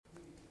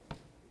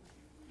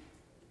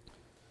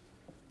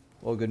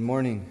Well, good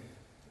morning.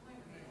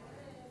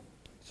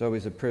 It's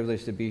always a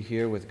privilege to be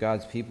here with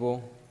God's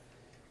people,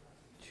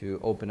 to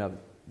open up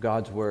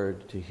God's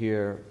Word, to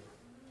hear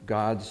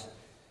God's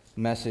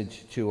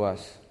message to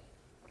us.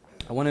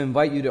 I want to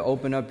invite you to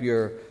open up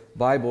your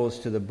Bibles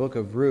to the book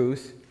of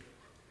Ruth.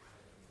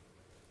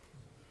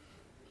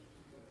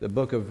 The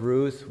book of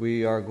Ruth,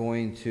 we are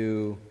going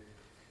to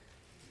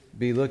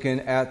be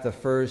looking at the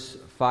first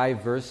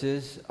 5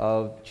 verses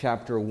of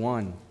chapter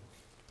 1.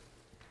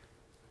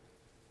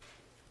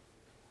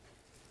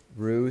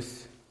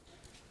 Ruth,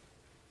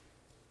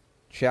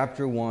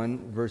 chapter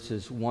 1,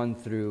 verses 1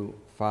 through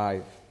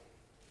 5.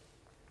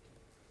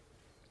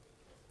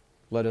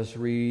 Let us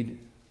read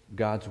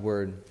God's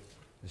Word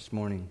this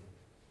morning.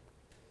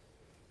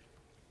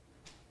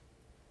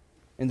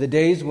 In the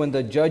days when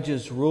the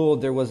judges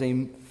ruled, there was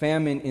a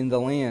famine in the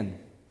land.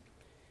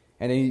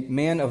 And a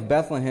man of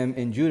Bethlehem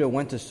in Judah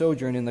went to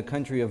sojourn in the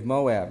country of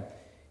Moab,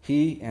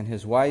 he and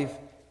his wife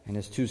and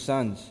his 2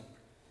 sons.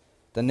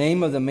 The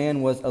name of the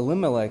man was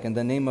Elimelech, and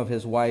the name of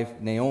his wife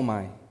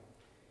Naomi.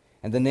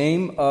 And the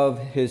name of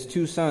his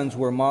 2 sons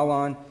were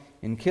Mahlon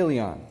and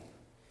Chilion.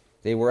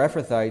 They were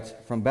Ephrathites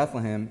from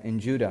Bethlehem in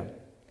Judah.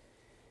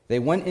 They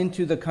went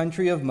into the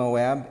country of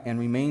Moab and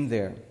remained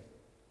there.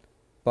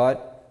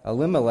 But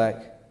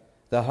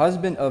Elimelech, the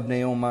husband of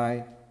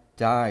Naomi,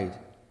 died,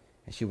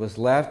 and she was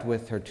left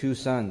with her 2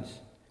 sons.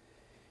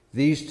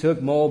 These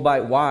took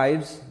Moabite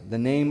wives. The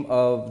name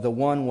of the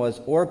one was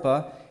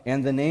Orpah,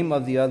 and the name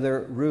of the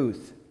other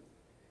Ruth.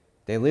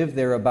 They lived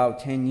there about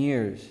 10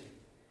 years,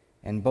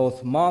 and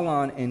both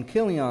Mahlon and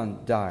Chilion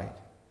died,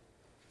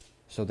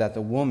 so that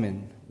the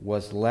woman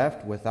was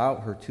left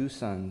without her 2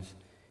 sons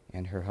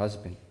and her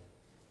husband.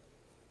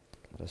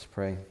 Let us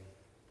pray.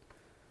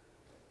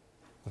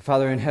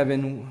 Father in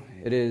heaven,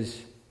 it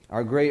is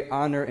our great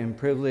honor and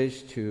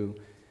privilege to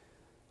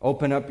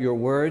open up your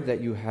word that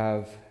you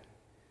have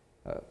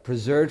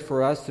preserved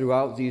for us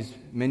throughout these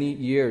many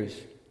years.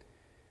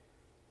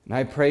 And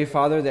I pray,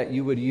 Father, that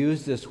you would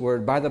use this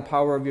word by the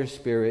power of your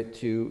Spirit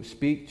to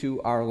speak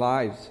to our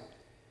lives,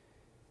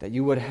 that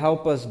you would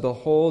help us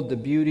behold the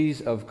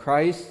beauties of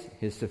Christ,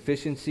 his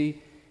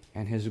sufficiency,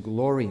 and his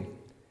glory.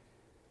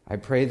 I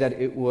pray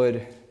that it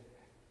would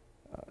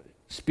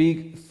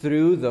speak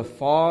through the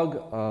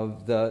fog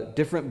of the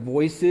different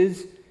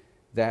voices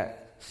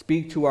that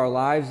speak to our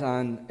lives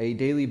on a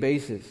daily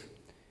basis.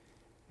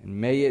 And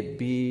may it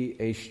be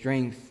a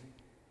strength,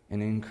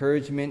 an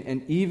encouragement,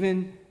 and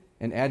even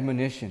an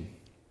admonition,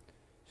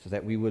 so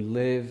that we would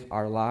live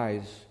our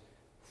lives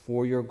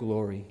for your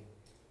glory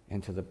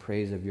and to the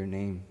praise of your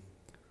name.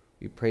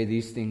 We pray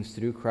these things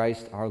through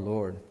Christ our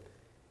Lord.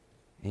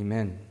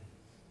 Amen.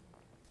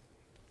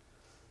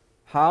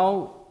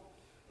 How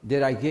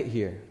did I get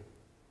here?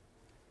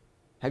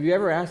 Have you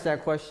ever asked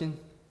that question?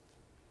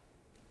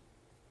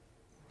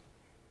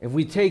 If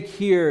we take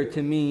here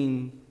to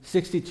mean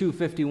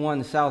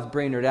 6251 South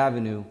Brainerd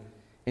Avenue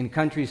in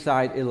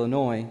Countryside,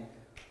 Illinois,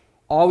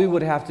 all we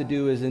would have to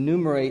do is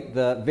enumerate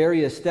the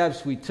various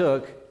steps we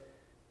took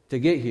to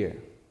get here.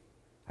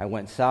 I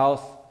went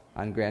south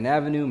on Grand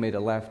Avenue, made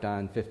a left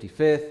on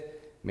 55th,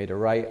 made a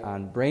right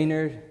on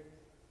Brainerd,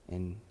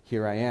 and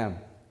here I am.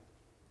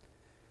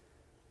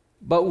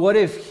 But what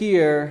if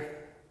here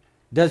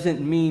doesn't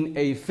mean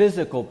a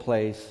physical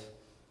place,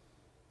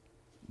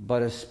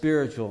 but a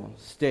spiritual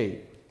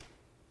state?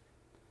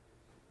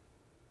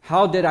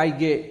 How did I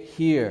get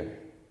here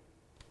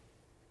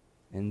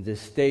in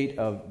this state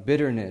of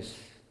bitterness,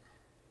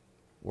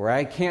 where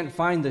I can't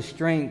find the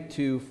strength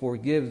to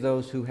forgive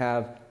those who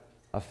have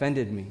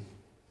offended me?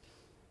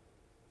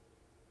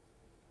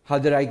 How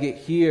did I get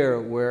here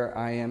where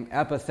I am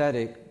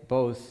apathetic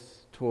both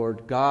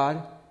toward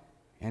God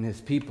and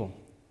his people?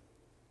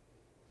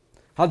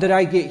 How did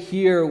I get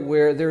here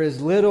where there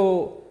is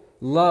little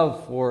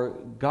love for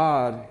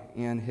God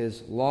and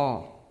his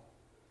law?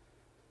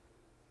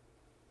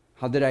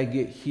 How did I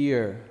get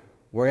here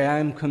where I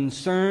am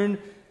concerned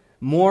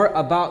more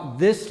about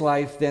this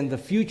life than the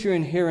future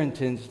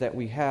inheritance that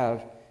we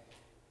have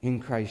in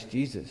Christ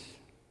Jesus?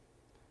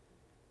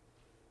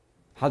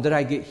 How did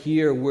I get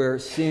here where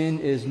sin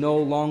is no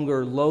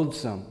longer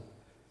loathsome?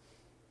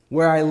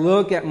 Where I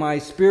look at my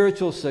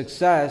spiritual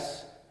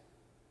success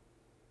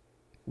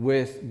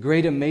with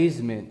great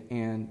amazement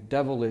and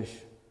devilish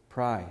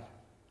pride?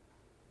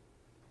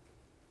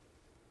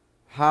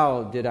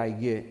 How did I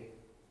get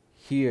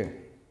here?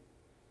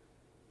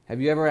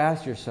 Have you ever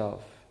asked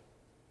yourself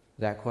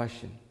that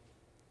question?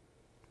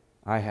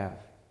 I have.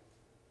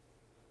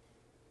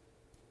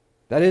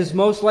 That is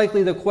most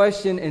likely the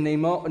question in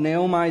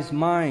Naomi's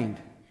mind.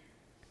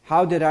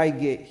 How did I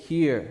get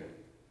here,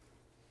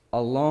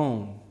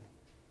 alone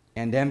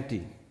and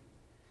empty?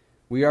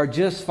 We are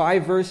just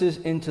 5 verses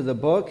into the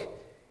book,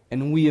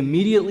 and we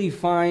immediately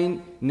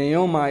find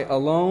Naomi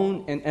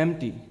alone and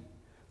empty,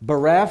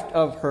 bereft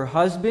of her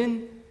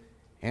husband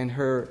and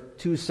her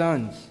 2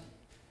 sons.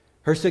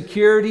 Her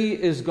security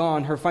is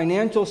gone. Her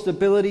financial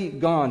stability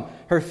gone.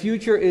 Her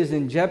future is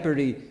in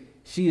jeopardy.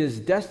 She is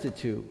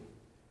destitute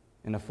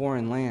in a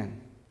foreign land.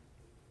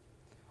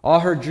 All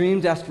her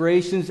dreams,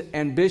 aspirations,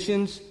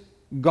 ambitions,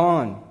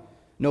 gone.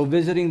 No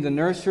visiting the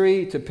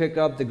nursery to pick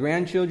up the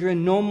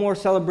grandchildren. No more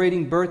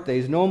celebrating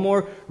birthdays. No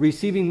more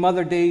receiving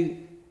Mother's Day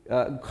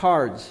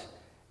cards.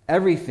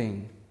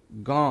 Everything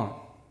gone.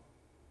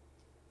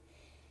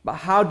 But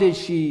how did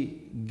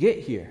she get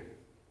here?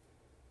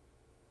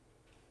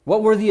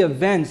 What were the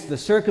events, the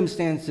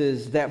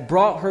circumstances that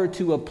brought her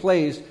to a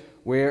place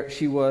where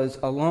she was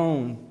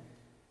alone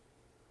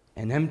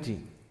and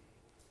empty?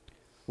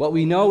 What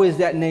we know is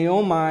that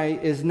Naomi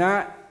is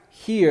not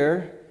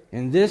here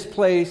in this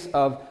place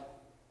of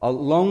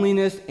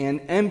loneliness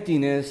and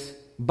emptiness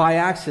by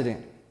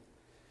accident.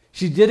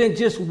 She didn't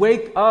just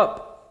wake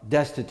up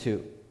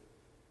destitute.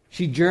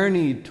 She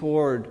journeyed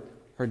toward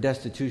her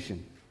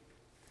destitution.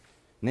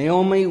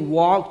 Naomi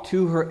walked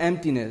to her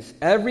emptiness.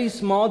 Every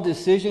small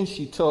decision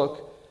she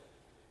took,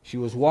 she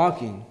was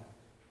walking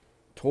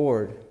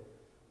toward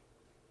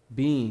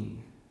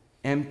being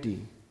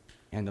empty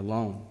and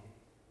alone.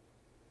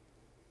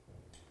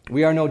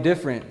 We are no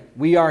different.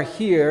 We are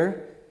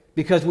here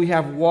because we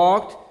have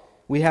walked,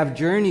 we have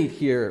journeyed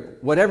here.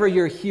 Whatever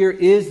your here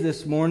is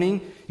this morning,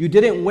 you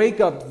didn't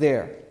wake up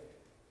there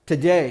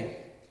today.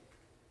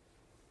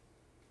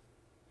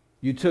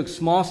 You took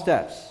small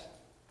steps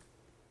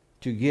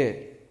to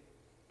get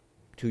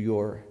to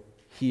your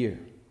here.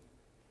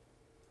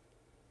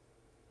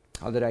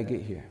 How did I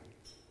get here?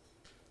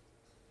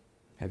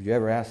 Have you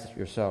ever asked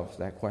yourself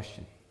that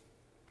question?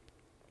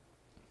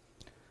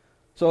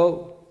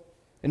 So,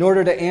 in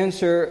order to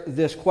answer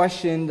this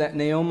question that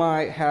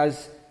Naomi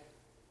has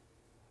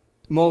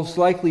most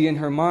likely in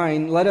her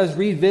mind, let us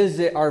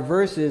revisit our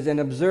verses and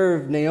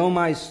observe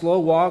Naomi's slow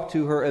walk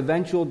to her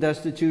eventual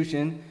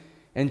destitution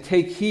and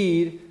take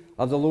heed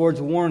of the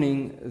Lord's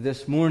warning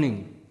this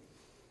morning.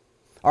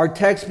 Our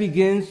text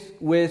begins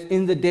with,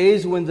 in the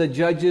days when the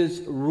judges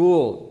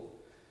ruled.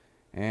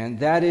 And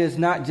that is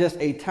not just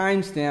a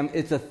timestamp,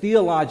 it's a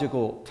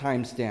theological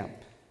timestamp.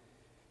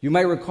 You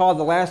might recall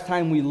the last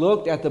time we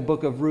looked at the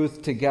book of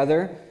Ruth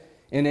together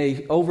in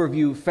an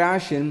overview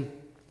fashion,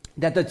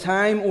 that the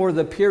time or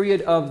the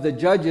period of the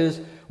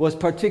judges was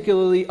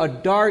particularly a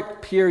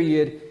dark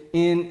period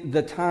in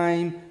the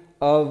time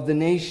of the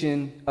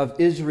nation of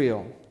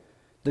Israel.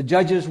 The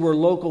judges were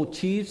local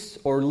chiefs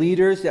or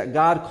leaders that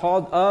God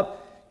called up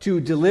to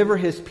deliver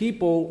his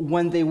people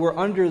when they were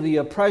under the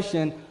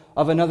oppression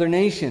of another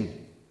nation.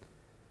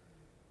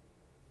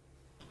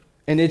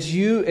 And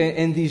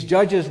these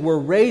judges were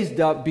raised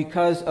up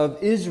because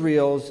of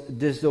Israel's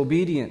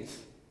disobedience.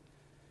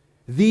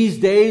 These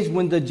days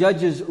when the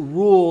judges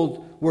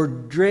ruled were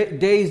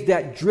days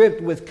that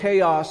dripped with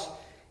chaos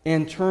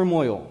and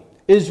turmoil.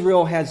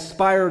 Israel had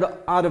spiraled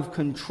out of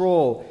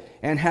control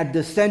and had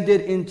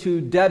descended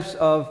into depths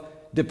of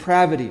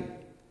depravity.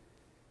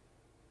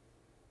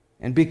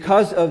 And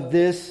because of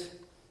this,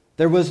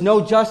 there was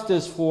no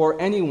justice for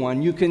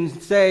anyone. You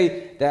can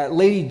say that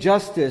Lady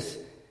Justice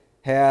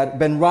had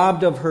been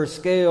robbed of her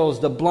scales,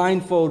 the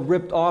blindfold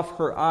ripped off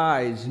her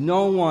eyes.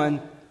 No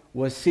one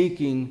was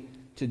seeking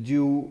to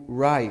do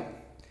right.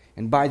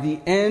 And by the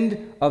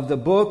end of the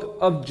book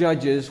of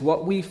Judges,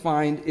 what we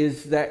find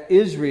is that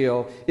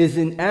Israel is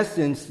in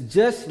essence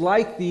just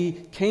like the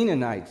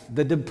Canaanites,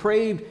 the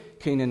depraved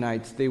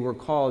Canaanites they were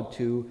called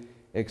to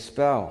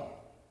expel.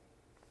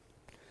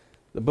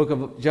 The book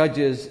of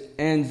Judges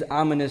ends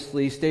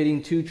ominously,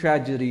 stating two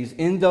tragedies.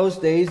 In those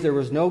days there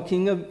was no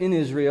king in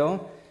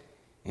Israel,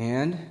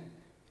 and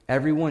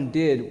everyone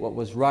did what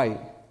was right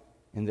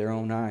in their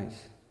own eyes.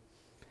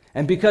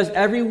 And because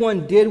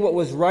everyone did what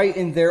was right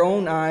in their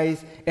own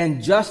eyes,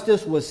 and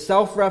justice was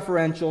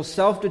self-referential,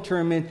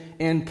 self-determined,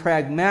 and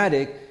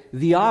pragmatic,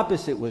 the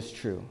opposite was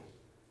true.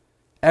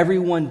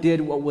 Everyone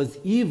did what was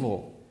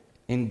evil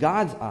in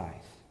God's eyes.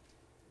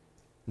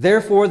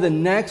 Therefore, the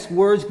next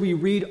words we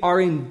read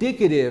are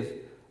indicative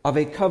of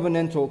a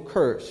covenantal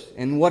curse.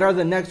 And what are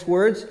the next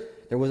words?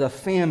 There was a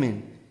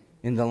famine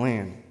in the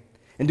land.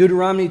 In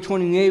Deuteronomy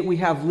 28, we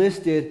have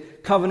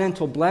listed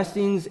covenantal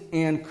blessings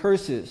and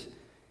curses.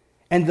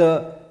 And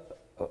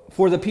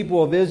for the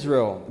people of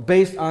Israel,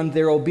 based on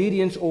their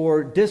obedience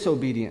or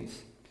disobedience.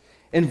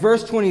 In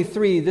verse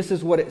 23, this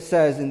is what it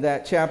says in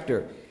that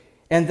chapter.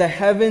 And the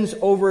heavens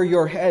over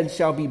your head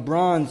shall be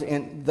bronze,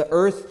 and the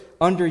earth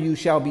under you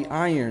shall be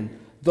iron.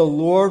 The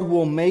Lord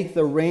will make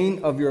the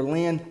rain of your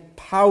land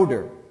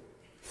powder.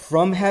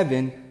 From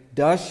heaven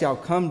dust shall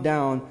come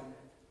down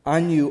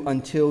on you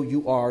until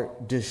you are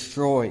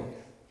destroyed.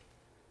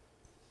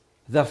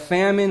 The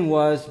famine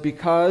was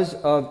because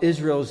of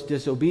Israel's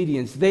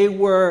disobedience. They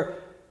were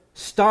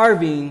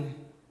starving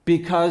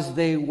because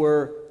they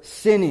were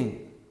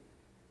sinning.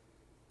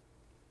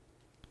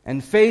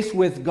 And faced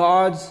with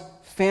God's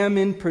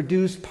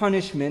famine-produced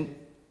punishment,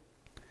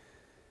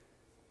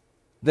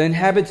 the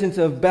inhabitants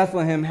of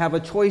Bethlehem have a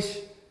choice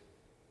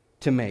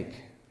to make.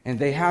 And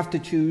they have to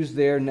choose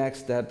their next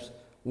steps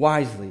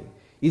wisely.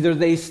 Either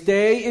they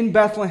stay in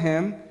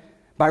Bethlehem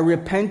by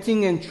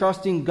repenting and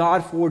trusting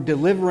God for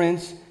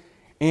deliverance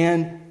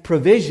and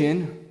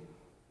provision,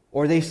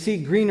 or they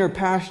seek greener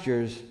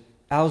pastures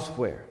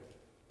elsewhere.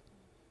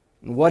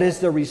 What is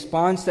the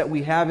response that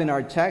we have in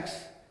our text?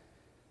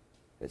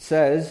 It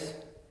says,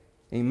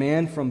 a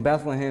man from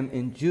Bethlehem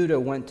in Judah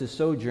went to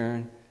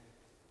sojourn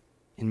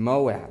in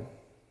Moab.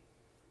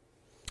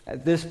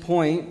 At this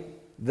point,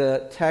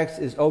 the text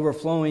is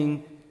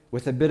overflowing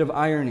with a bit of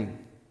irony.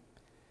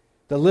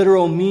 The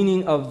literal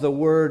meaning of the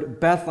word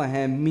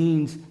Bethlehem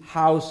means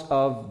house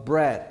of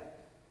bread.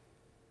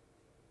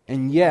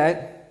 And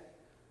yet,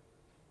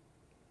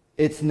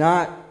 it's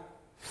not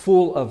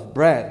full of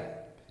bread.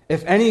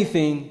 If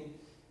anything,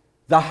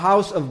 the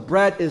house of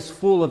bread is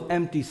full of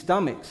empty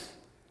stomachs.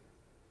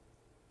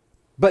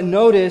 But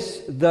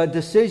notice the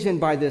decision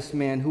by this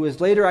man, who is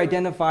later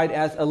identified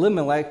as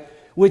Elimelech,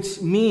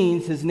 which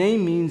means, his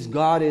name means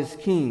God is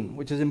king,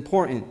 which is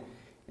important.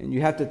 And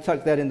you have to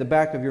tuck that in the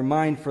back of your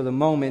mind for the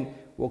moment.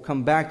 We'll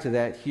come back to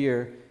that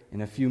here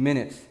in a few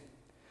minutes.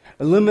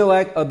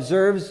 Elimelech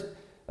observes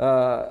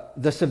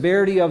the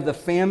severity of the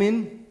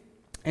famine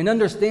and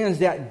understands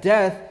that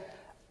death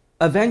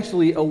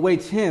eventually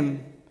awaits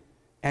him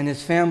and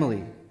his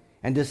family,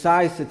 and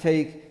decides to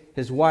take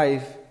his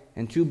wife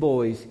and 2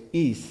 boys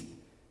east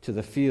to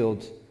the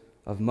fields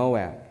of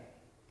Moab.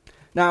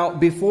 Now,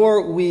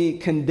 before we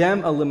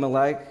condemn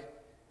Elimelech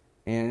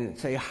and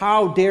say,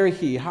 how dare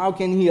he? How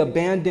can he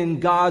abandon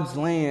God's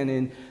land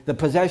and the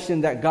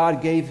possession that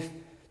God gave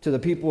to the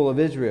people of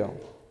Israel?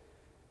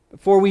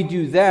 Before we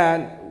do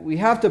that, we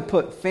have to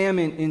put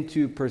famine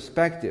into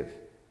perspective.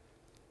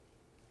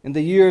 In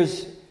the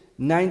years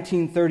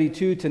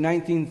 1932 to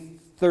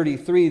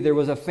 1933, there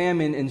was a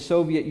famine in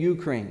Soviet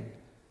Ukraine.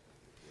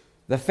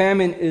 The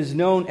famine is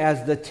known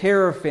as the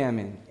Terror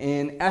Famine.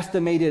 An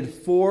estimated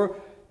 4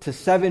 to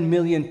 7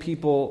 million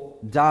people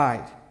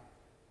died.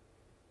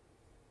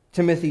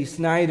 Timothy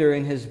Snyder,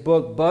 in his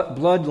book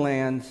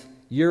Bloodlands,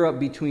 Europe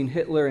Between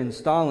Hitler and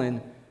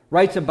Stalin,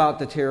 writes about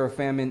the Terror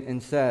Famine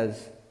and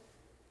says,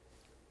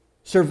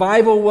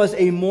 survival was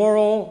a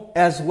moral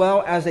as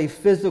well as a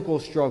physical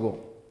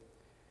struggle.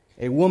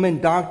 A woman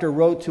doctor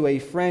wrote to a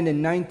friend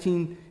in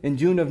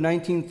June of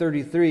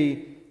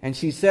 1933, and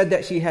she said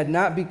that she had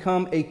not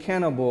become a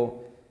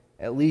cannibal,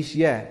 at least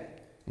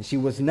yet. And she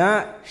was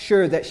not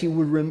sure that she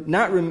would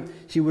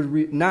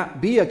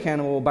not be a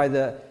cannibal by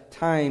the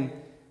time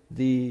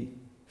the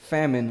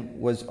famine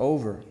was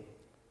over.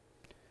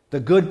 The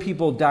good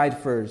people died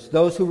first.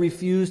 Those who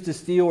refused to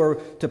steal or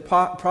to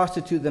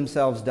prostitute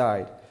themselves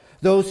died.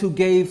 Those who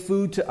gave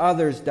food to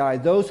others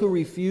died. Those who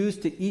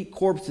refused to eat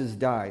corpses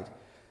died.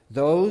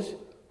 Those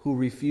who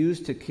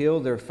refused to kill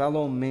their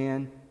fellow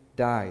man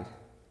died.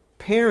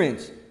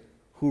 Parents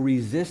who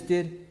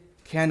resisted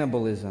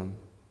cannibalism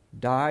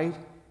died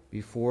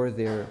before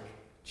their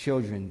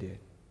children did.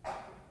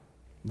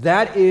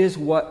 That is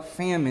what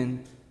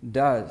famine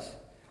does.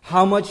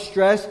 How much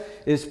stress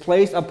is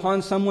placed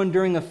upon someone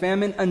during a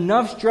famine?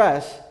 Enough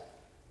stress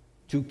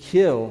to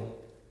kill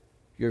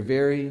your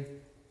very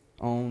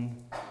own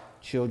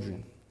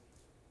children.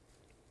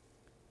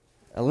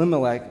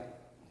 Elimelech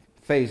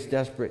faced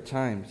desperate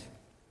times.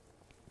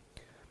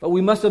 But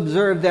we must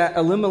observe that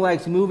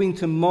Elimelech's moving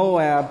to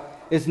Moab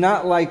is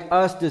not like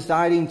us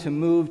deciding to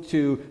move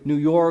to New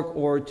York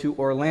or to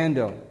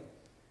Orlando.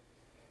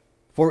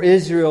 For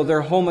Israel,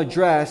 their home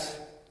address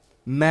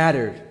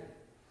mattered.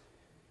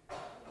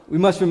 We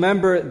must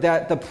remember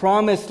that the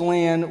promised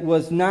land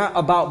was not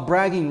about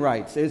bragging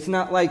rights. It's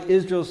not like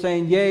Israel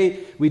saying,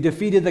 yay, we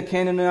defeated the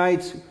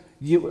Canaanites,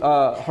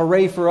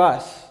 hooray for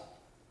us.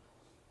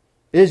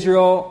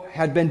 Israel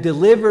had been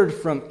delivered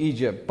from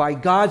Egypt by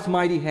God's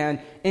mighty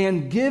hand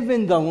and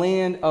given the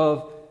land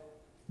of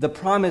the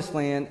promised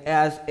land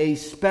as a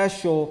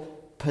special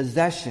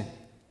possession.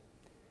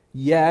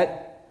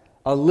 Yet,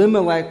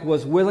 Elimelech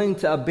was willing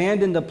to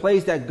abandon the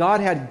place that God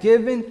had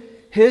given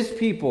his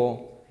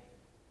people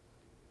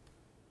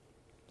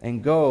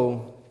and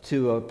go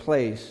to a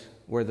place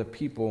where the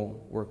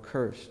people were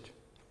cursed.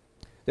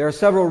 There are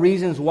several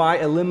reasons why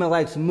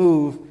Elimelech's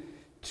move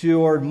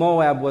toward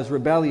Moab was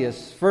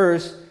rebellious.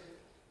 First,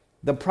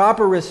 the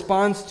proper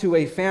response to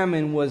a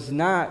famine was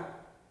not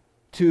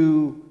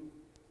to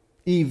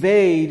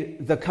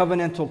evade the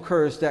covenantal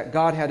curse that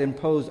God had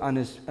imposed on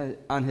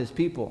his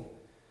people.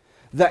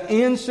 The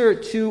answer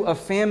to a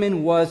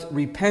famine was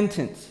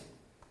repentance.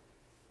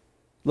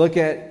 Look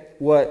at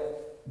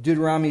what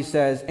Deuteronomy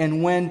says,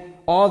 and when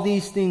all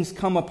these things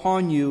come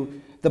upon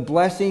you, the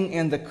blessing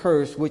and the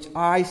curse which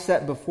I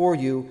set before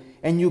you,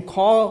 and you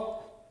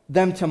call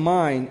them to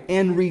mind,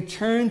 and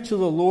return to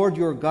the Lord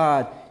your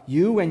God,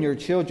 you and your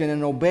children,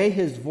 and obey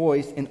his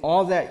voice in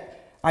all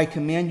that I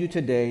command you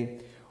today,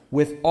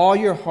 with all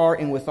your heart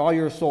and with all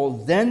your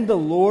soul, then the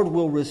Lord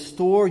will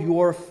restore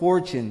your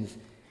fortunes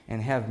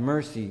and have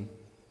mercy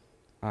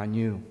on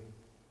you.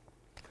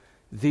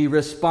 The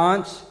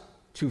response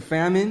to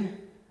famine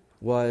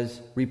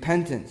was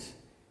repentance.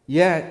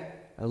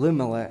 Yet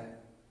Elimelech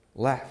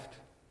left.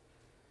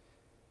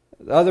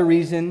 The other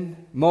reason,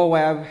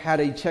 Moab had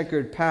a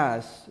checkered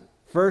past.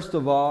 First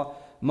of all,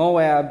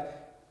 Moab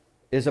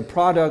is a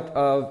product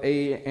of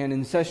an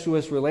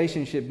incestuous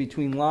relationship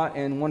between Lot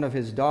and one of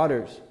his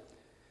daughters.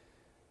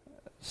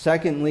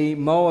 Secondly,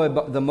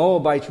 the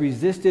Moabites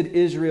resisted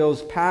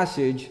Israel's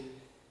passage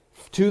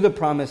to the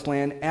Promised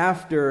Land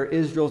after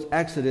Israel's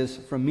exodus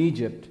from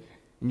Egypt.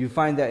 And you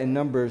find that in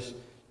Numbers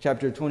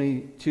chapter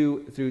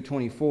 22 through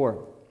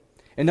 24.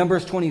 In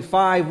Numbers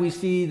 25, we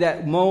see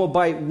that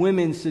Moabite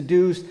women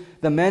seduced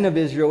the men of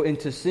Israel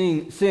into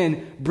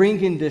sin,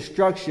 bringing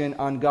destruction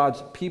on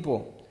God's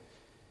people.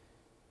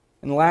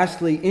 And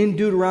lastly, in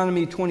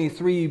Deuteronomy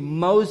 23,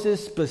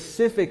 Moses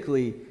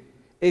specifically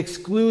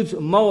excludes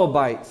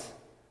Moabites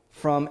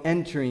from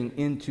entering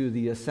into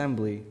the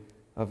assembly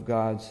of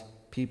God's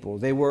people.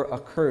 They were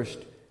accursed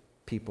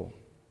people.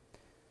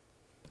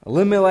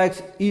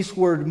 Elimelech's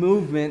eastward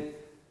movement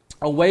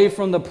away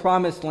from the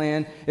Promised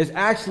Land is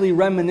actually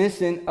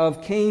reminiscent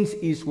of Cain's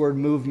eastward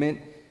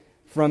movement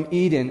from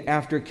Eden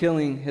after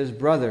killing his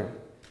brother.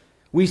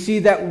 We see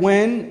that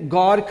when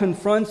God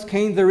confronts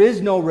Cain, there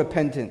is no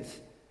repentance.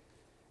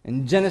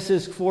 And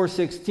Genesis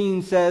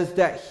 4:16 says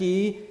that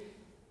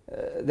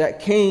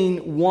that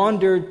Cain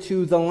wandered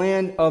to the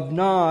land of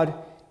Nod,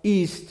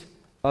 east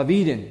of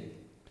Eden.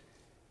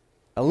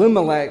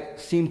 Elimelech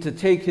seemed to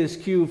take his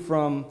cue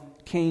from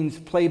Cain's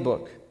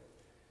playbook.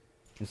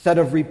 Instead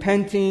of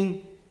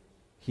repenting,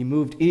 he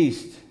moved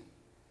east,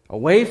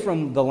 away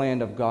from the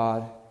land of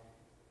God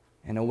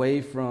and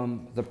away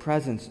from the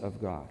presence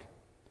of God.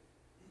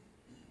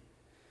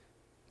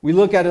 We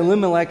look at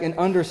Elimelech and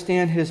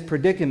understand his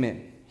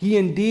predicament. He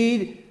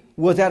indeed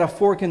was at a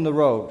fork in the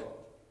road.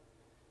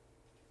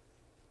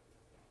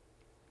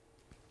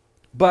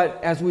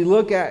 But as we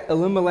look at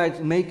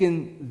Elimelech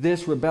making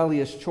this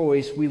rebellious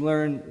choice, we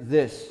learn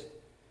this.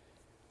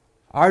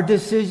 Our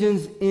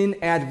decisions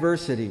in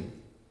adversity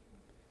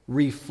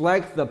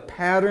reflect the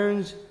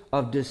patterns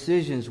of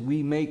decisions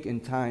we make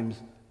in times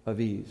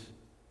of ease.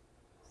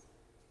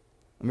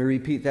 Let me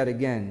repeat that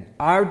again.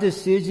 Our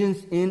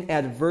decisions in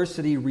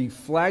adversity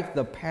reflect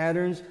the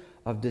patterns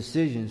of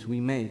decisions we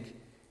make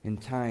in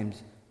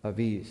times of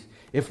ease.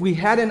 If we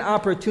had an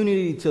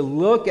opportunity to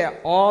look at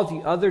all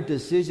the other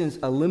decisions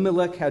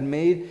Elimelech had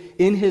made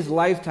in his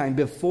lifetime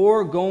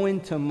before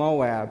going to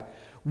Moab,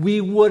 we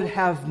would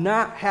have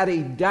not had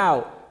a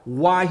doubt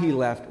why he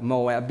left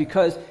Moab,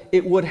 because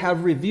it would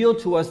have revealed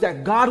to us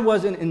that God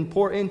wasn't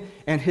important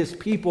and his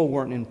people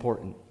weren't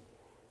important.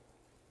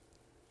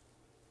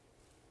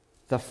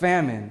 The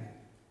famine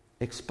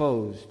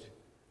exposed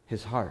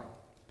his heart.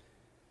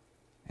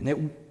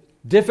 And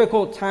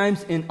difficult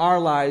times in our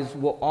lives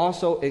will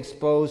also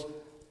expose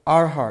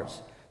our hearts.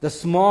 The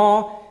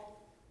small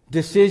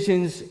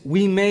decisions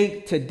we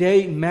make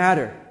today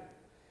matter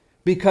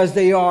because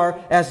they are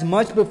as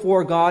much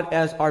before God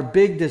as our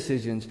big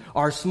decisions.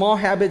 Our small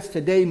habits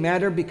today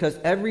matter because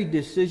every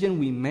decision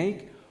we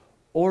make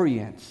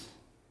orients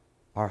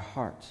our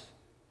hearts.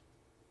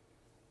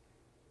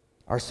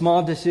 Our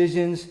small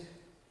decisions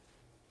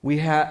we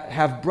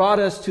have brought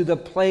us to the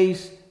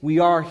place we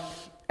are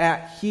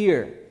at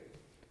here.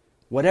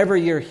 Whatever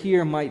your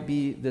here might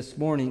be this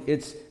morning,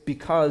 it's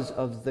because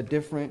of the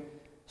different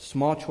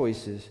small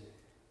choices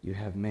you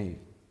have made.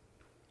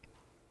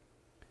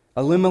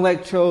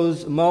 Elimelech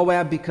chose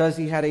Moab because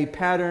he had a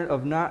pattern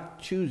of not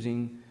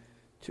choosing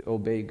to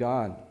obey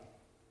God.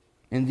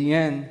 In the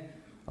end,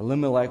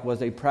 Elimelech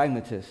was a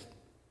pragmatist.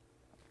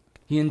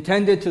 He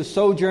intended to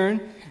sojourn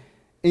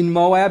in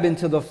Moab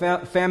until the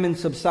famine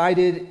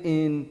subsided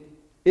in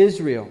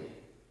Israel.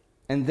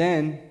 And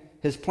then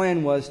his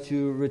plan was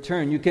to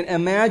return. You can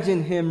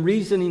imagine him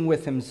reasoning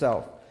with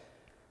himself.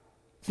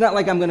 It's not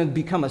like I'm going to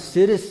become a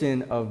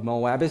citizen of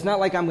Moab. It's not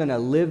like I'm going to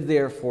live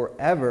there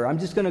forever. I'm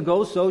just going to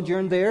go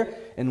sojourn there,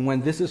 and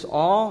when this is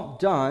all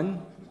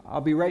done,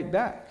 I'll be right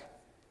back.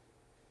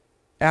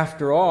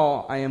 After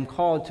all, I am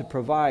called to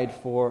provide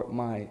for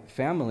my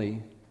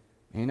family,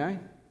 ain't I?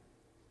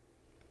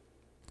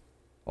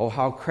 Oh,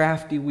 how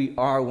crafty we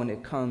are when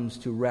it comes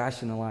to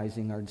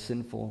rationalizing our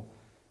sinful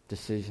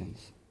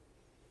decisions.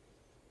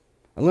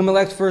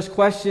 Elimelech's first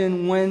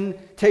question when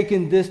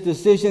taking this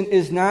decision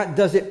is not,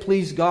 does it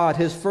please God?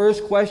 His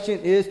first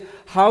question is,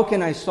 how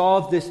can I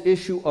solve this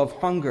issue of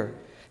hunger?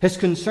 His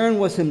concern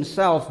was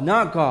himself,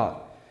 not God.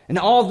 And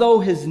although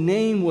his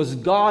name was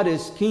God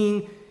as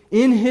king,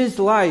 in his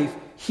life,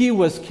 he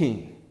was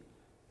king.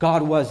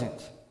 God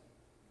wasn't.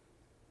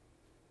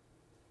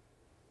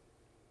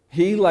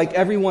 He, like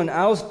everyone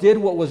else, did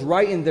what was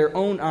right in their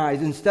own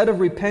eyes. Instead of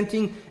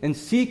repenting and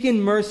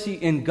seeking mercy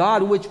in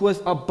God, which was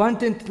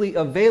abundantly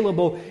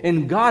available,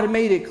 and God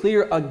made it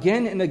clear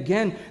again and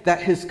again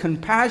that his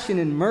compassion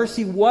and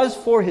mercy was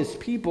for his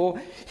people,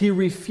 he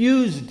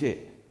refused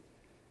it.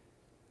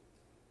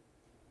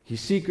 He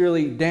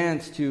secretly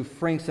danced to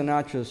Frank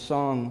Sinatra's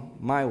song,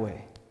 My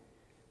Way,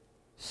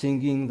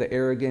 singing the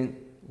arrogant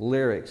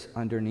lyrics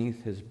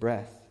underneath his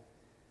breath.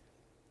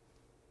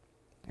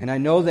 And I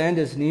know the end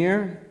is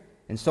near,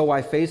 and so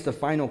I face the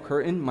final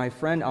curtain. My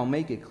friend, I'll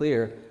make it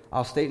clear.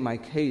 I'll state my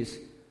case,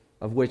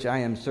 of which I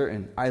am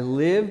certain. I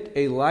lived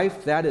a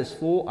life that is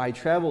full. I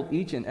traveled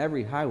each and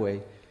every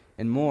highway,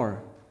 and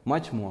more,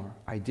 much more.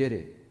 I did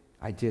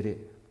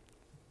it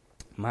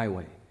my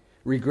way.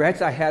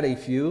 Regrets, I had a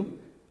few.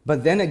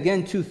 but then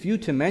again too few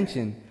to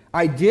mention.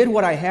 I did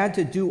what I had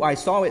to do. I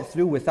saw it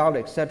through without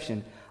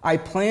exception. I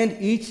planned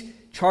each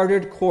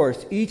charted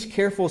course, each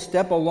careful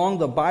step along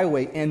the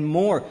byway, and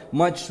more,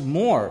 much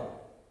more.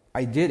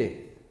 I did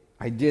it.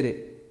 I did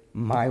it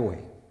my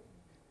way.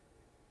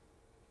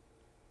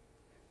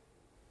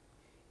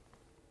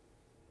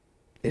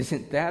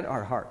 Isn't that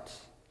our hearts?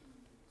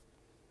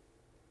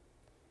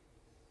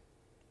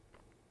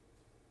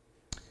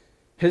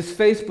 His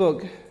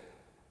Facebook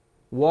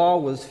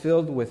wall was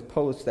filled with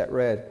posts that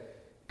read,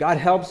 God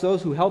helps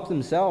those who help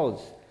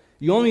themselves.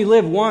 You only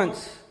live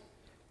once.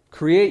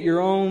 Create your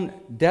own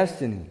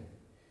destiny.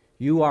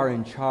 You are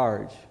in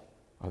charge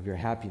of your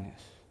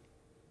happiness.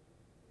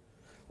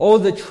 Oh,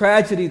 the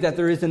tragedy that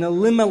there is an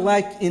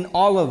Elimelech in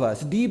all of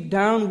us. Deep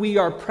down, we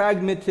are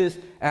pragmatists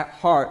at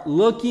heart,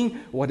 looking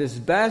what is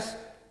best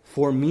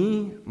for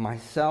me,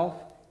 myself,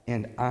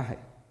 and I.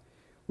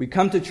 We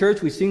come to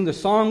church, we sing the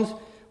songs,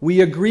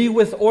 we agree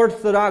with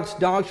Orthodox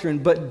doctrine,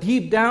 but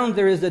deep down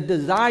there is a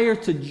desire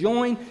to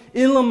join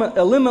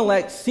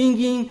Elimelech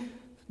singing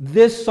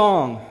this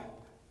song,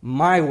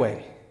 my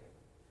way.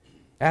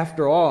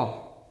 After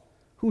all,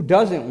 who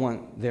doesn't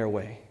want their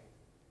way?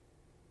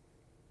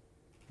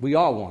 We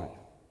all want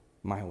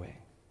my way.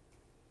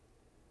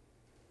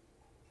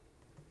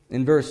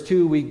 In verse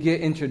 2, we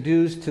get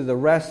introduced to the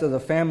rest of the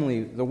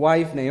family. The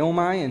wife,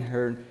 Naomi, and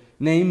her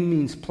name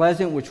means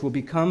pleasant, which will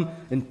become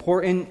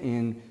important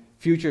in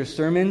future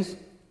sermons.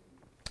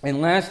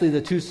 And lastly,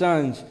 the two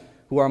sons,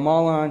 who are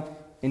Mahlon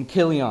and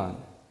Chilion.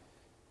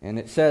 And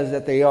it says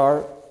that they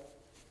are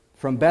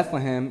from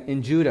Bethlehem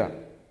in Judah.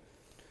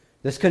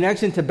 This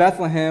connection to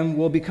Bethlehem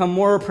will become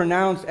more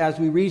pronounced as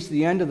we reach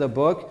the end of the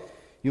book.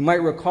 You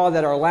might recall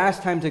that our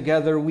last time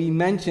together we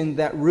mentioned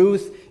that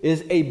Ruth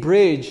is a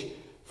bridge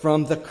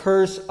from the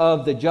curse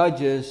of the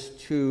judges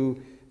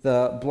to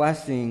the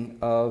blessing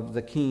of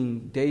the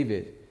King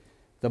David,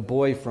 the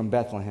boy from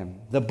Bethlehem.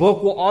 The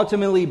book will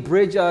ultimately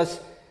bridge us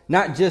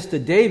not just to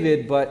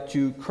David, but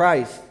to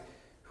Christ,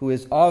 who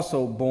is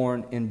also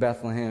born in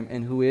Bethlehem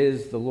and who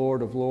is the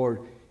Lord of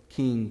Lords,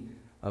 King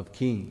of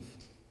Kings.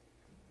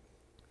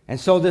 And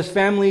so this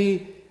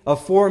family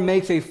of four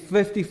makes a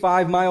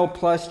 55-mile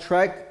plus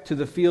trek to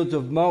the fields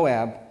of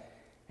Moab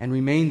and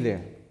remain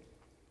there.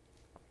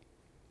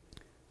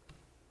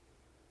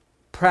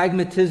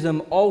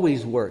 Pragmatism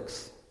always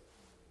works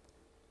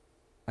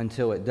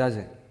until it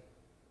doesn't.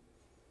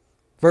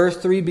 Verse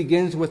 3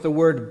 begins with the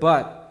word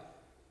but.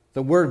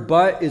 The word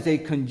but is a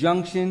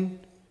conjunction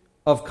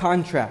of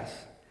contrast.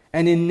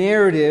 And in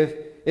narrative,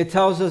 it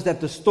tells us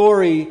that the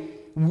story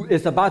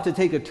is about to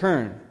take a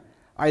turn,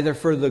 either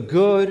for the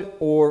good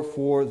or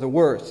for the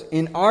worse.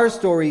 In our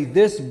story,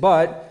 this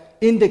but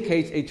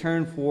indicates a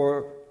turn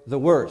for the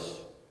worse.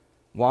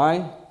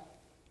 Why?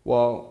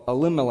 Well,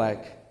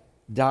 Elimelech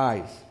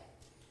dies.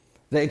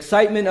 The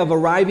excitement of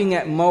arriving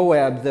at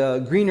Moab,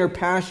 the greener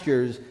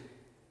pastures,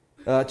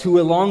 to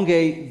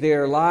elongate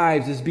their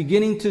lives is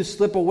beginning to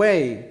slip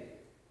away.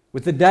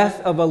 With the death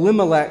of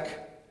Elimelech,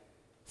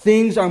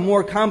 things are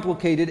more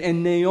complicated,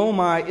 and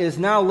Naomi is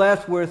now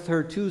left with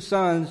her two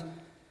sons.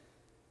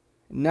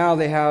 Now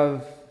they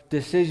have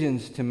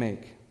decisions to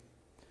make.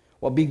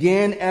 What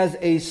began as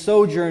a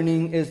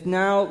sojourning is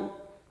now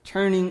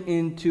turning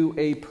into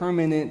a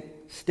permanent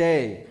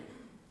stay.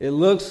 It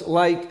looks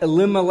like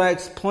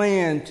Elimelech's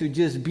plan to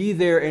just be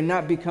there and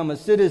not become a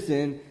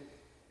citizen,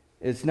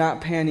 it's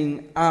not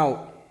panning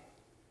out.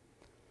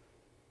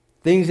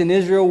 Things in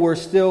Israel were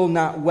still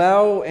not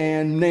well,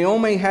 and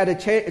Naomi had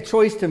a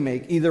choice to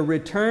make. Either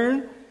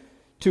return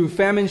to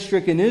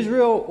famine-stricken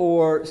Israel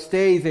or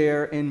stay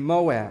there in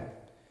Moab.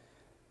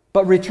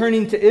 But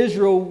returning to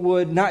Israel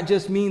would not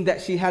just mean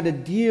that she had to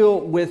deal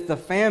with the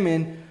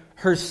famine.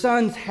 Her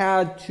sons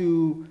had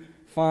to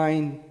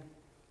find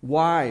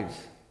wives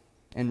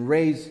and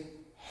raise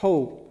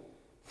hope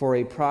for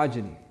a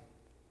progeny.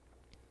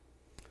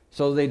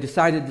 So they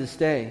decided to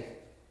stay.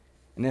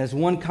 And as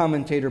one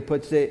commentator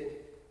puts it,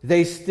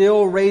 they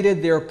still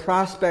rated their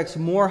prospects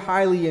more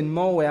highly in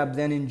Moab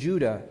than in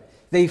Judah.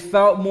 They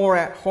felt more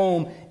at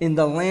home in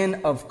the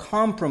land of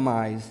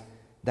compromise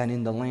than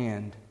in the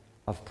land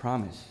of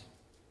promise.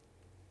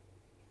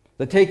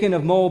 The taking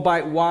of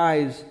Moabite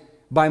wives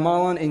by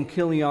Mahlon and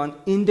Chilion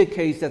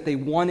indicates that they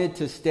wanted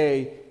to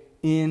stay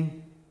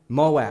in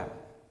Moab.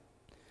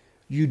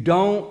 You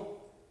don't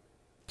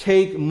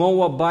take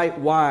Moabite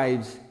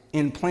wives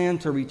and plan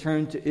to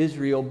return to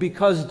Israel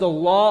because the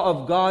law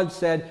of God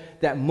said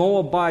that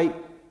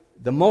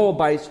the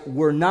Moabites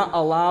were not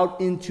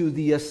allowed into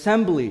the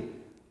assembly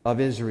of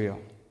Israel.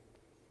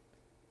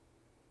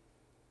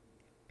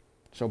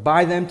 So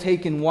by them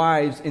taking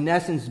wives, in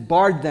essence,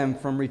 barred them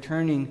from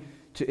returning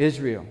to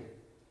Israel.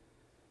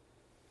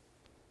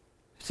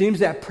 It seems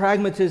that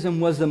pragmatism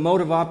was the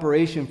mode of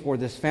operation for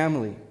this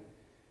family.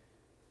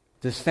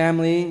 This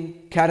family,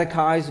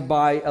 catechized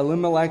by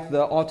Elimelech,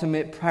 the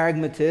ultimate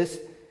pragmatist,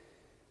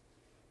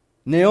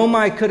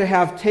 Naomi could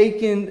have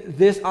taken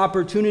this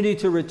opportunity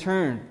to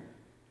return.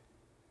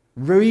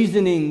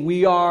 reasoning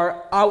we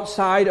are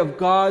outside of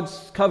God's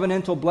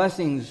covenantal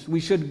blessings. We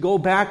should go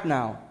back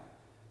now.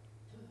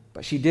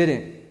 But she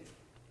didn't.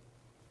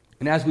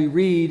 And as we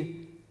read,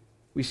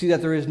 we see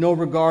that there is no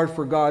regard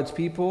for God's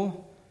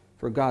people,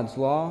 for God's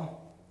law,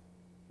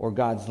 or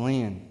God's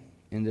land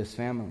in this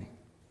family.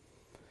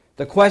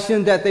 The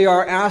question that they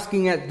are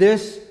asking at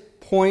this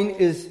point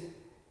is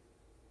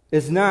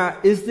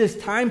not, is this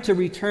time to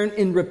return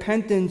in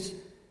repentance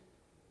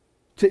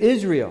to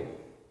Israel?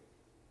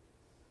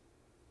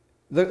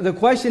 The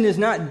question is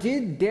not,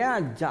 did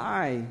Dad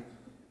die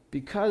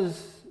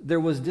because there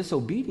was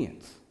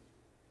disobedience?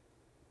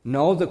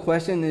 No, the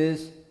question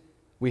is,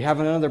 we have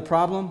another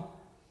problem.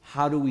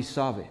 How do we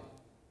solve it?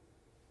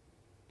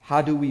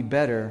 How do we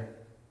better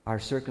our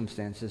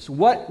circumstances?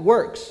 What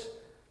works?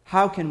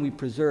 How can we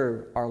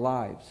preserve our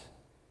lives?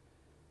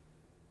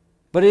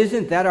 But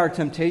isn't that our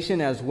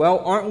temptation as well?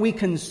 Aren't we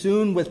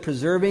consumed with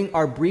preserving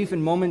our brief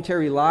and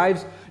momentary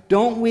lives?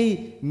 Don't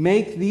we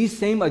make these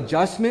same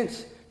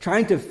adjustments,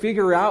 trying to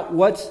figure out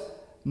what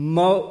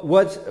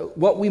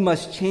we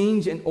must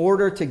change in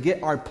order to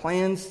get our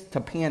plans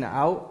to pan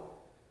out?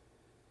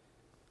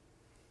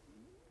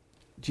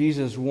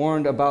 Jesus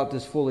warned about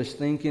this foolish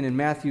thinking in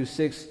Matthew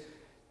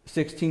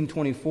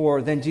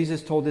 16:24. Then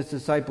Jesus told his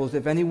disciples,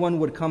 "If anyone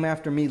would come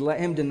after me, let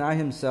him deny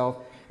himself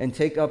and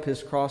take up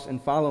his cross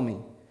and follow me.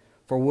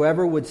 For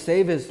whoever would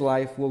save his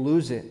life will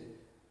lose it,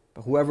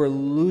 but whoever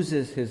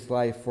loses his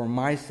life for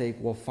my sake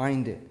will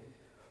find it.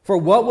 For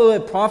what will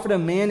it profit a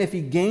man if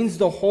he gains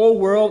the whole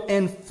world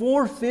and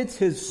forfeits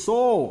his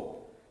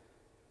soul?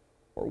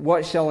 Or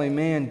what shall a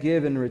man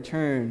give in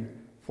return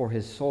for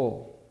his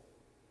soul?"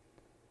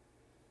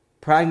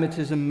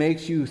 Pragmatism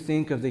makes you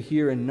think of the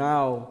here and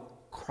now.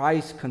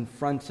 Christ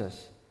confronts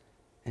us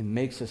and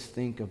makes us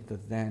think of the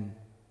then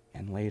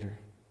and later.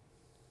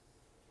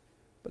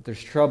 But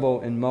there's trouble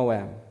in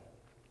Moab.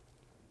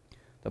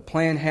 The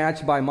plan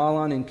hatched by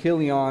Mahlon and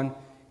Chilion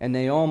and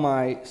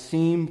Naomi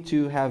seemed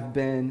to have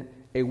been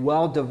a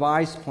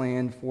well-devised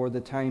plan for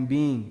the time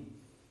being.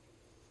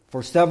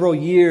 For several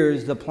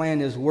years, the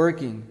plan is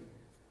working.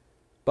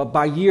 But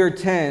by year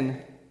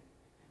 10,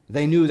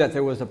 they knew that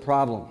there was a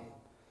problem.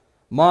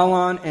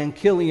 Mahlon and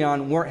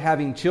Chilion weren't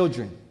having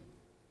children.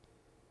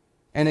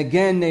 And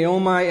again,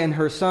 Naomi and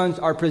her sons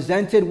are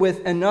presented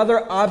with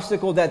another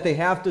obstacle that they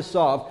have to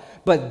solve.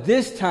 But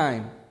this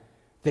time,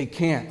 they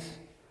can't.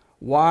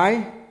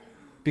 Why?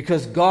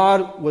 Because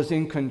God was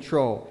in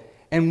control.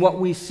 And what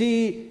we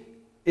see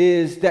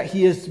is that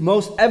He is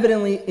most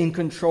evidently in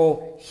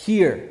control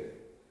here.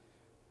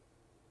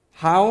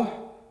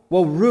 How?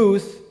 Well,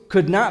 Ruth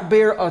could not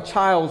bear a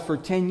child for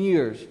 10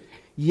 years.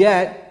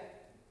 Yet,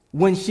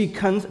 when she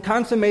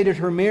consummated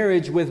her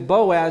marriage with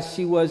Boaz,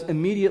 she was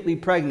immediately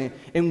pregnant.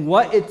 And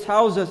what it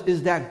tells us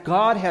is that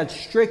God had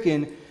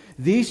stricken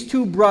these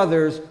two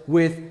brothers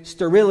with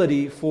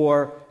sterility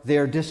for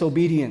their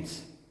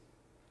disobedience.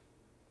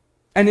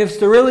 And if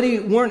sterility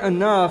weren't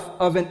enough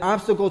of an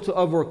obstacle to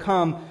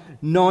overcome,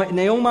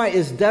 Naomi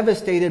is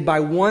devastated by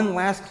one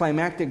last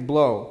climactic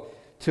blow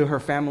to her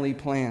family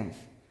plans.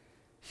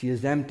 She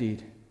is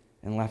emptied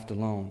and left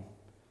alone.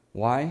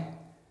 Why?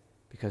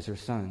 Because her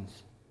sons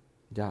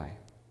die.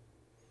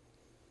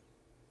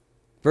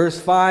 Verse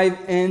 5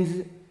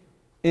 ends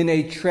in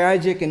a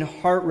tragic and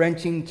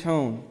heart-wrenching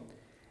tone.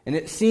 And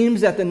it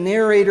seems that the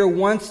narrator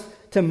wants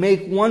to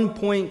make one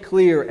point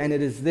clear, and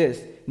it is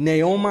this: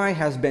 Naomi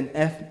has been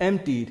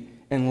emptied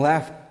and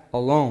left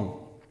alone.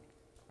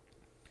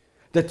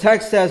 The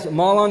text says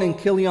Mahlon and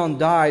Chilion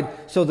died,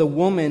 so the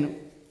woman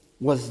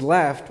was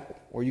left,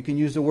 or you can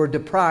use the word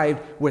deprived,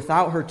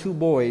 without her two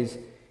boys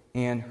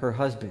and her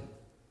husband.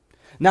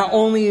 Not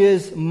only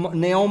is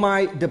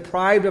Naomi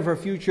deprived of her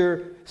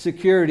future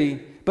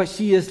security, but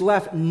she is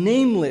left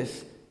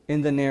nameless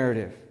in the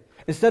narrative.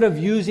 Instead of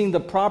using the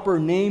proper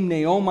name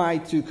Naomi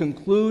to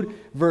conclude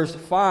verse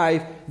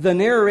 5, the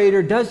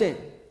narrator doesn't.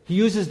 He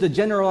uses the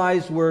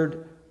generalized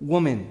word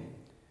woman.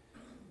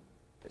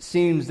 It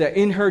seems that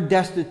in her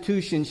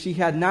destitution, she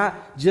had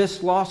not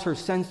just lost her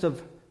sense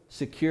of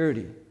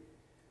security.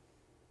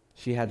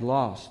 She had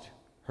lost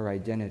her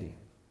identity.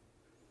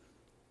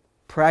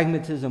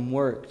 Pragmatism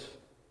works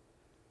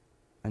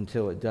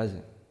until it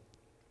doesn't.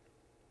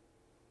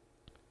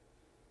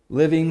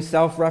 Living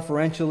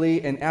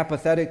self-referentially and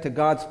apathetic to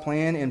God's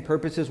plan and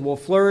purposes will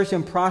flourish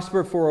and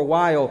prosper for a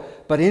while,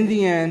 but in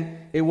the end,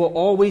 it will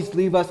always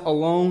leave us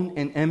alone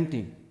and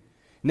empty.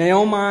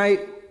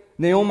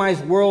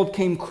 Naomi's world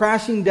came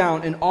crashing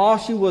down, and all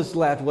she was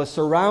left was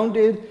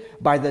surrounded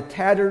by the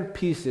tattered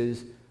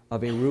pieces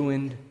of a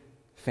ruined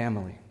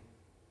family.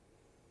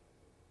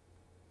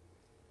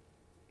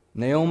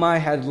 Naomi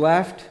had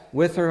left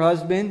with her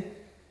husband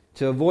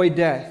to avoid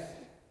death.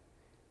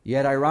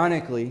 Yet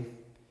ironically,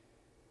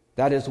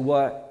 that is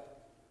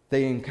what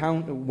they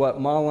encounter, what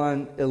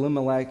Mahlon,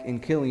 Elimelech,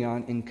 and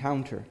Chilion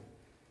encounter,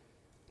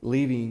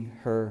 leaving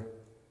her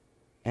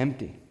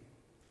empty.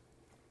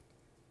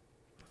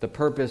 The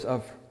purpose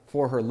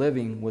for her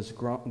living was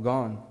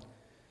gone.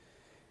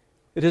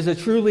 It is a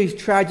truly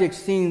tragic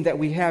scene that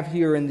we have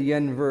here in the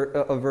end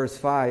of verse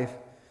 5.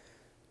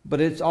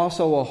 but it's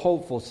also a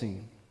hopeful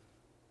scene.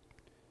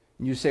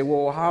 You say,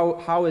 well,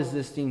 how is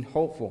this scene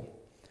hopeful?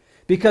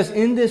 Because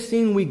in this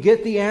scene we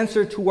get the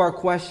answer to our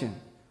question.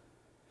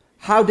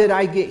 How did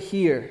I get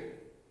here?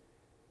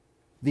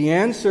 The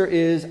answer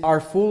is our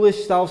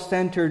foolish,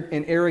 self-centered,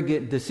 and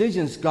arrogant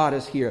decisions got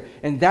us here.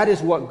 And that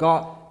is what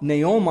got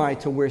Naomi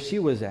to where she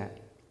was at.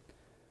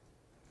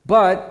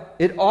 But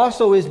it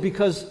also is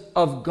because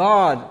of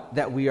God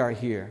that we are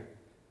here.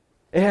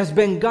 It has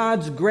been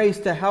God's grace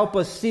to help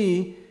us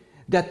see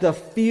that the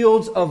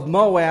fields of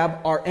Moab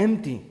are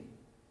empty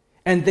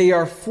and they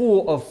are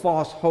full of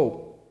false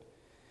hope.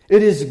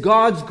 It is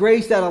God's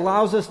grace that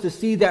allows us to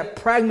see that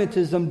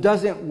pragmatism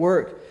doesn't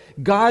work.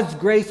 God's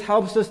grace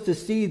helps us to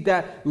see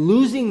that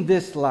losing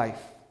this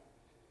life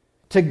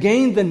to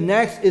gain the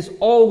next is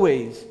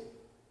always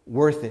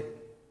worth it.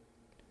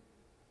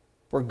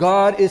 For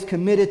God is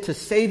committed to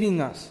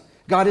saving us.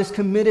 God is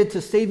committed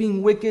to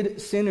saving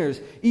wicked sinners,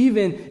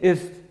 even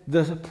if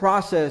the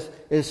process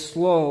is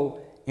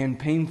slow and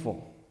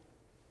painful.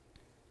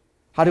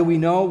 How do we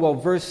know? Well,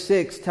 verse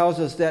 6 tells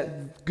us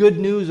that good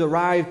news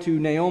arrived to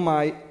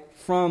Naomi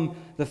from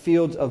the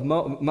fields of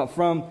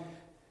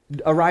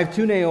arrived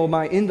to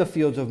Naomi in the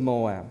fields of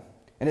Moab.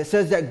 And it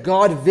says that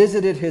God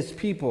visited his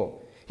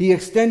people. He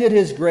extended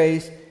his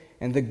grace,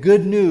 and the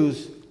good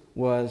news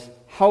was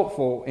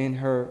helpful in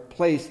her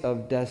place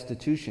of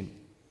destitution.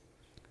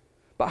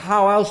 But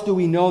how else do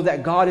we know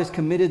that God is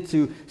committed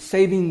to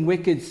saving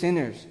wicked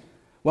sinners?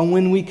 Well,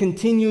 when we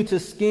continue to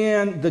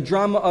scan the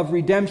drama of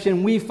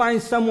redemption, we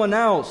find someone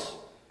else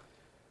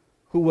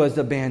who was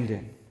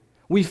abandoned.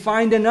 We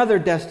find another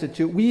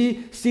destitute.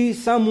 We see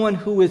someone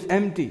who is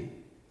empty.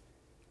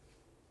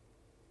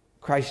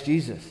 Christ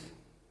Jesus.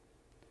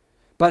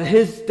 But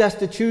his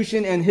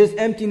destitution and his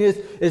emptiness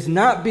is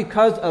not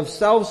because of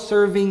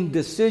self-serving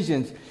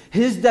decisions.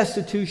 His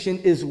destitution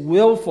is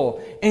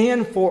willful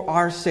and for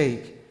our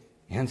sake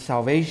and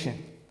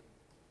salvation.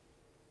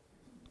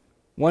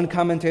 One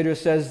commentator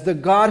says, the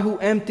God who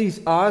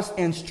empties us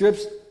and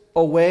strips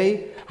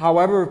away,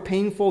 however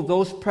painful,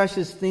 those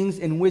precious things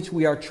in which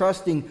we are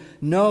trusting,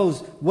 knows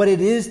what it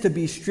is to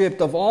be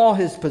stripped of all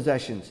his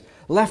possessions,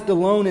 left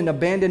alone and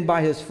abandoned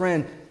by his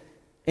friend,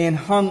 and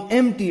hung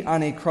empty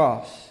on a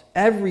cross.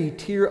 Every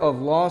tear of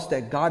loss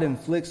that God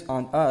inflicts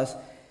on us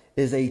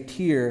is a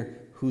tear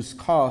whose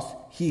cost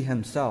he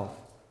himself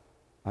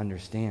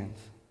understands.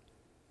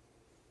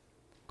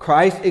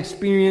 Christ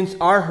experienced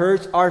our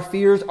hurts, our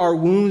fears, our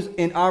wounds,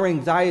 and our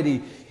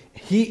anxiety.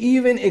 He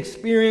even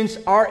experienced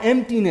our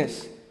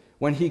emptiness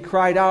when he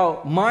cried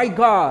out, my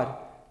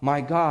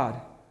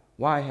God,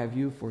 why have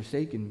you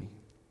forsaken me?"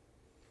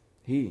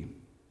 He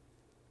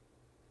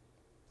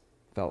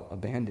felt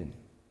abandoned.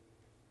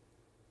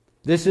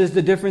 This is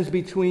the difference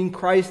between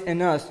Christ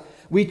and us.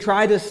 We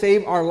try to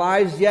save our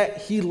lives, yet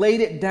he laid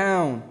it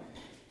down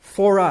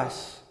for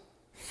us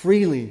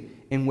freely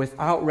and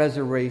without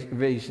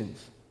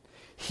reservations.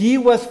 He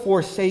was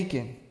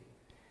forsaken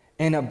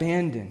and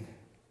abandoned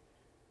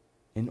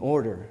in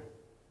order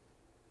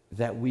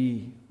that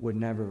we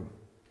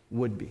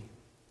would be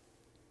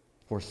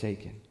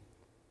forsaken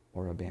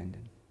or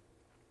abandoned.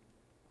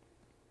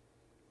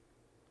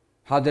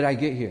 How did I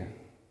get here?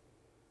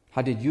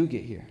 How did you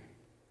get here?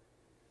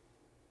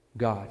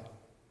 God.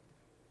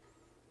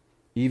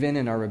 Even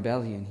in our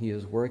rebellion, he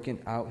is working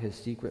out his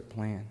secret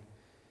plan.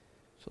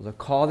 So the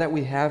call that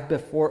we have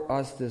before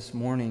us this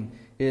morning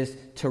is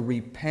to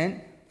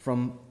repent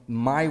from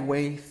my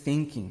way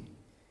thinking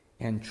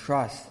and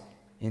trust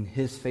in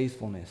his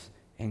faithfulness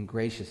and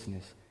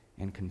graciousness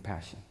and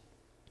compassion.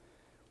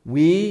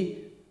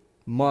 We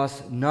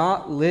must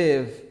not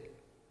live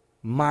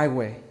my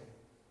way,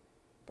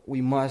 but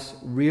we must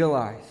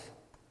realize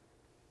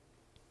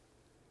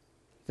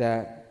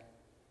that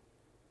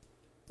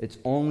it's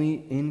only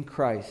in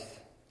Christ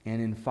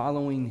and in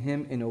following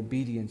him in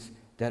obedience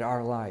that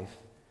our life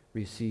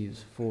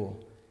receives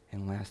full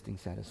and lasting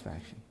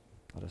satisfaction.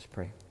 Let us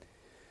pray.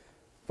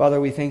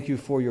 Father, we thank you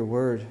for your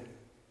word.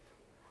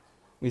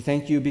 We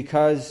thank you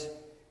because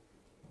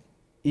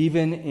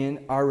even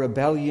in our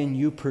rebellion,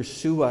 you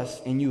pursue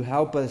us and you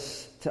help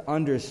us to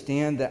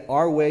understand that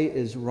our way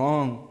is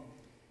wrong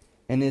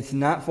and it's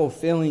not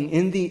fulfilling.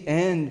 In the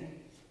end,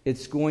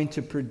 it's going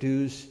to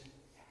produce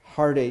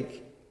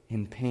heartache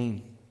and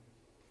pain.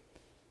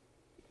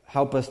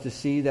 Help us to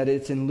see that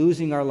it's in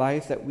losing our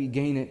life that we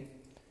gain it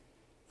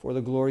for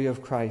the glory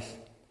of Christ.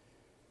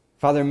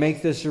 Father,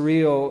 make this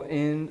real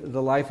in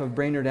the life of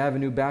Brainerd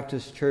Avenue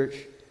Baptist Church.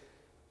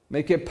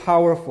 Make it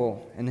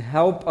powerful and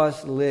help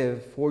us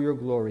live for your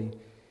glory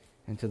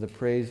and to the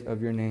praise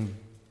of your name.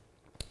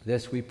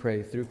 This we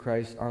pray through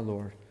Christ our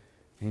Lord.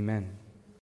 Amen.